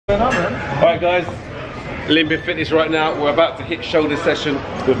Alright guys, Limbin Fitness right now. We're about to hit shoulder session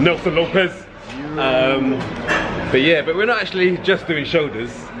with Nelson Lopes. But we're not actually just doing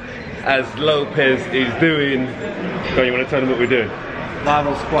shoulders, as Lopes is doing. Go, you want to tell them what we're doing?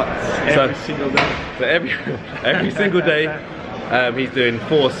 Barbell squats every single day. So every single day, he's doing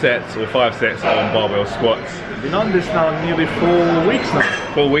 4 sets or 5 sets on barbell squats. Been on this now nearly 4 weeks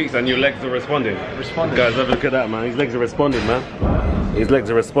now. 4 weeks and your legs are responding. Guys, have a look at that, man. His legs are responding, man. His legs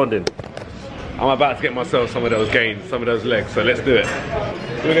are responding. I'm about to get myself some of those gains, some of those legs, so let's do it.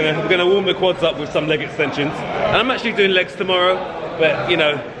 We're gonna warm the quads up with some leg extensions. And I'm actually doing legs tomorrow, but you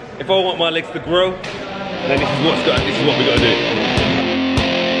know, if I want my legs to grow, then this is what we gotta do.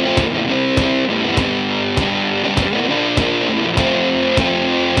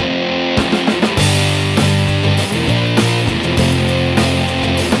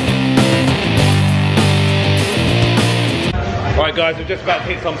 Alright guys, we're just about to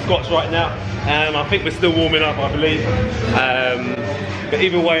hit some squats right now. I think we're still warming up, I believe. But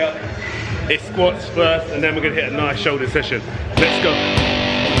either way, it's squats first and then we're going to hit a nice shoulder session. Let's go.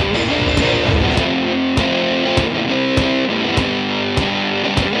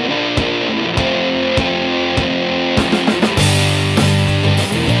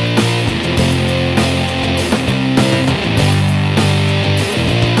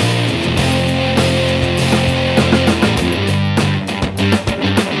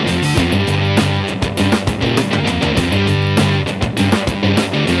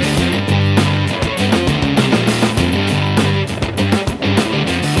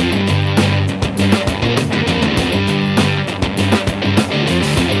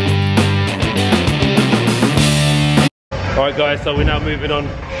 Alright guys, so we're now moving on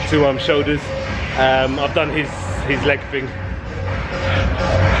to shoulders. I've done his leg thing.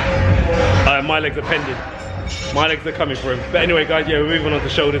 My legs are pending. My legs are coming for him. But anyway guys, yeah, we're moving on to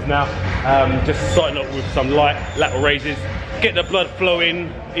shoulders now. Just starting off with some light lateral raises. Get the blood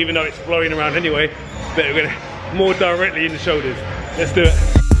flowing, even though it's flowing around anyway. But we're gonna more directly in the shoulders. Let's do it.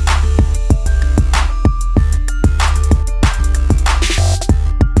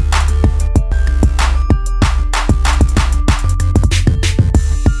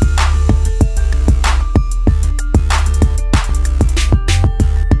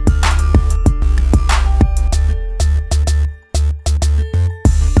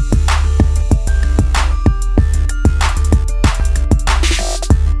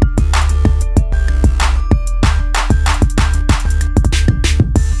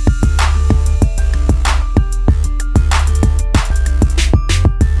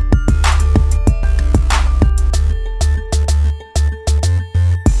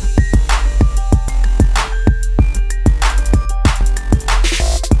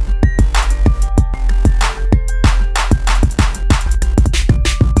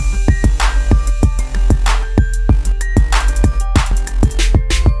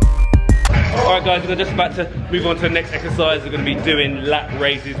 Guys, we're just about to move on to the next exercise. We're going to be doing lat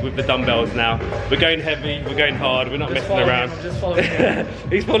raises with the dumbbells now. We're going heavy, we're going hard, we're not messing around. Just following him.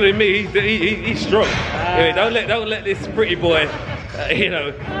 He's following me, he's strong. Anyway, don't let this pretty boy, you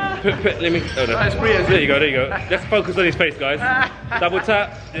know, let me, oh no. There you go, there you go. Let's focus on his face, guys. Double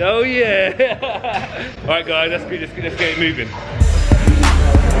tap, oh yeah. Alright guys, let's get it moving.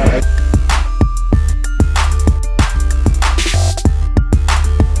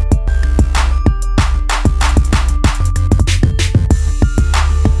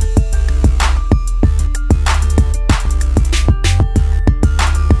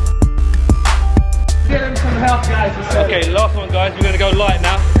 Okay, last one guys, we're going to go light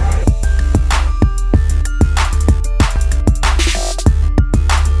now.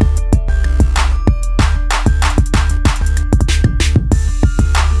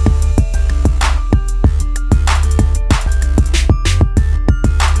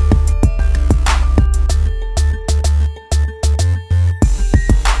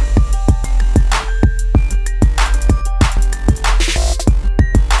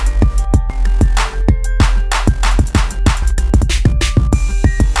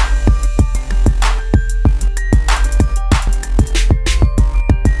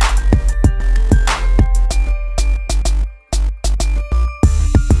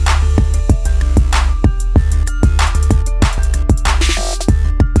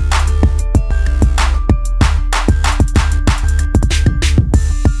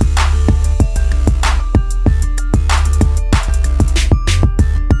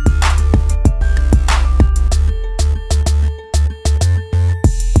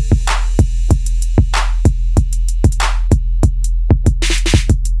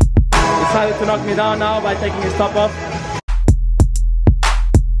 Decided to knock me down now by taking his top off.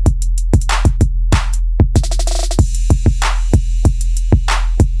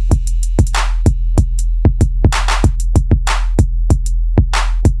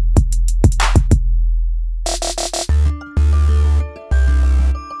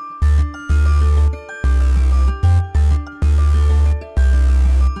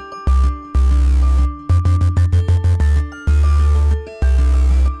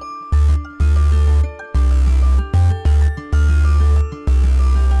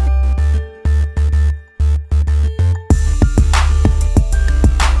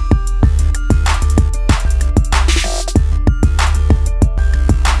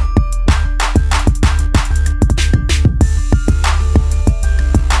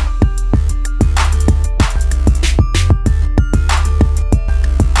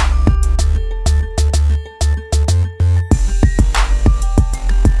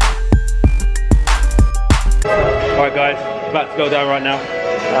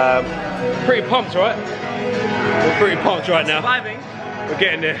 Pretty pumped, right? We're pretty pumped right now. Surviving. We're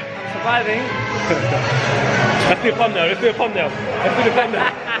getting there. Surviving. Let's do a thumbnail. Let's do a thumbnail. Let's do the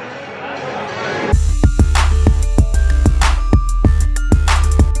thumbnail.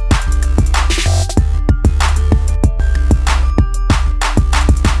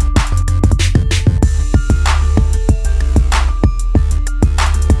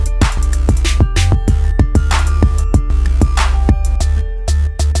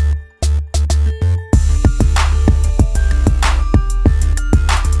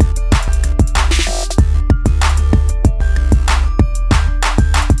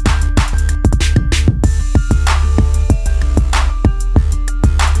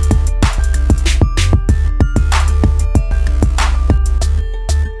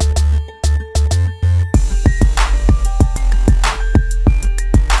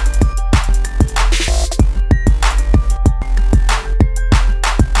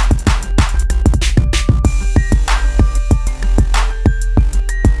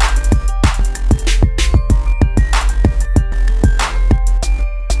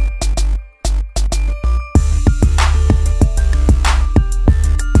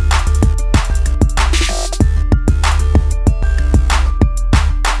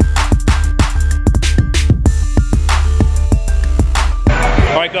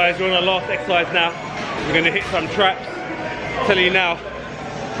 Alright guys, we're on our last exercise now. We're going to hit some traps. I'm telling you now,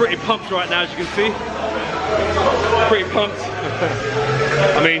 pretty pumped right now as you can see. Pretty pumped.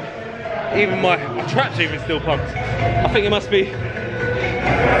 I mean, even my traps are even still pumped. I think it must be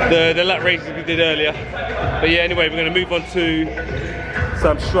the lat raises we did earlier. But yeah, anyway, we're going to move on to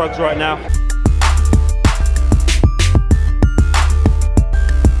some shrugs right now.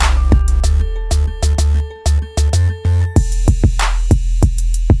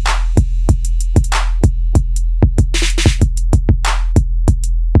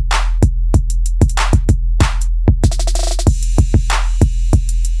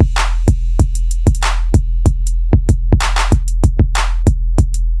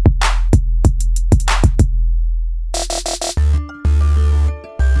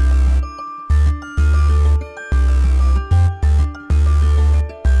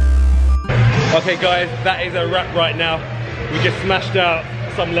 Okay guys, that is a wrap right now. We just smashed out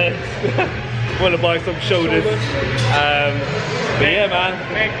some legs. Want to buy some shoulders. But yeah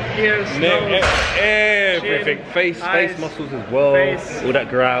man. Neck, ears, nose, everything. chin, Face eyes, muscles as well. face, all that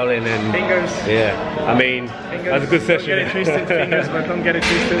growling and fingers. Yeah, I mean, that's a good session. Don't get it twisted, fingers, but don't get it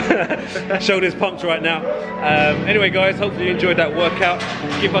twisted. Shoulders pumped right now. Anyway guys, hopefully you enjoyed that workout.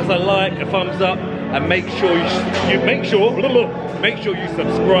 Give us a like, a thumbs up, and make sure you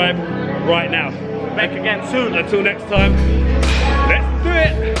subscribe right now. Back again soon. Until next time, let's do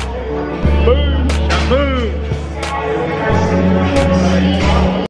it.